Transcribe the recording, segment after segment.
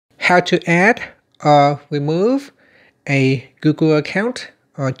how to add or remove a Google account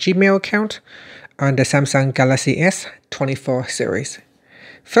or Gmail account on the Samsung Galaxy S24 series.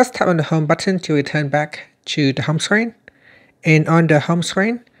 First, tap on the home button to return back to the home screen. And on the home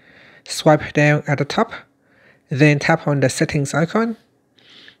screen, swipe down at the top, then tap on the settings icon.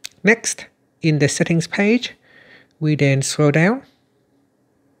 Next, in the settings page, we then scroll down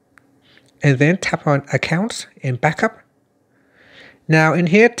and then tap on accounts and backup. Now in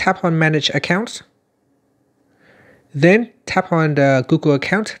here, tap on manage accounts. Then tap on the Google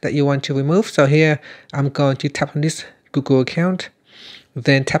account that you want to remove. So here I'm going to tap on this Google account,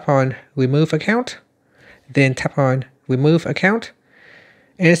 then tap on remove account, then tap on remove account,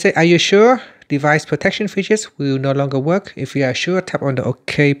 and say, are you sure device protection features will no longer work? If you are sure, tap on the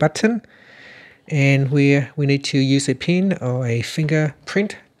OK button, and we need to use a pin or a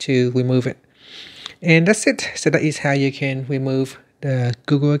fingerprint to remove it. And that's it. So that is how you can remove the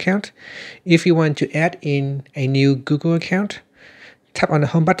Google account. If you want to add in a new Google account, tap on the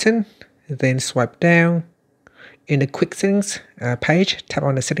home button, then swipe down. In the quick settings page, tap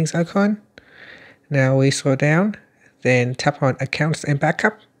on the settings icon. Now we scroll down, then tap on accounts and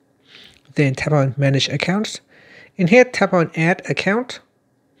backup, then tap on manage accounts. In here, tap on add account.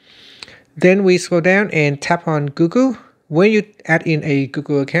 Then we scroll down and tap on Google. When you add in a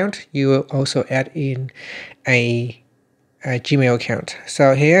Google account, you will also add in a Gmail account.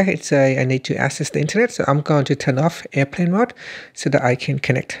 So here it's I need to access the internet, so I'm going to turn off airplane mode so that I can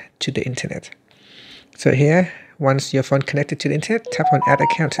connect to the internet. So here, once your phone connected to the internet, tap on add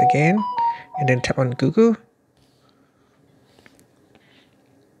account again, and then tap on Google.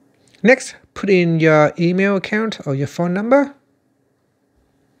 Next, put in your email account or your phone number.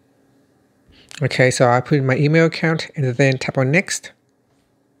 Okay, so I put in my email account and then tap on next.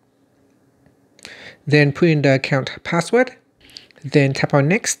 Then put in the account password, then tap on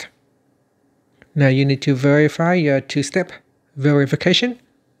next. Now you need to verify your two-step verification.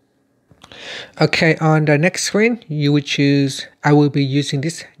 Okay, on the next screen, you would choose, I will be using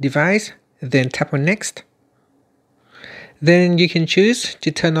this device, then tap on next. Then you can choose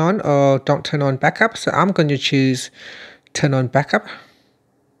to turn on or don't turn on backup. So I'm going to choose turn on backup.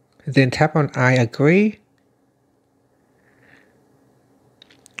 Then tap on I agree.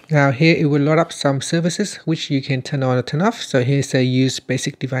 Now here it will load up some services which you can turn on or turn off. So here's a use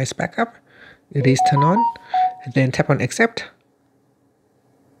basic device backup. It is turned on. Then tap on accept.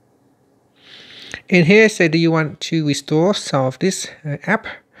 And here say, do you want to restore some of this app?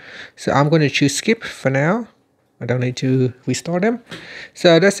 So I'm going to choose skip for now. I don't need to restore them.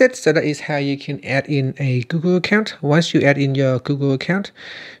 So that's it. So that is how you can add in a Google account. Once you add in your Google account,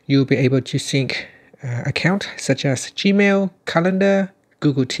 you'll be able to sync accounts such as Gmail, Calendar,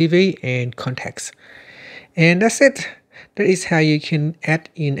 Google TV, and Contacts. And that's it. That is how you can add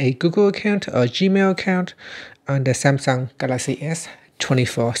in a Google account or Gmail account on the Samsung Galaxy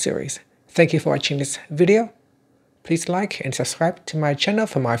S24 series. Thank you for watching this video. Please like and subscribe to my channel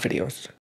for more videos.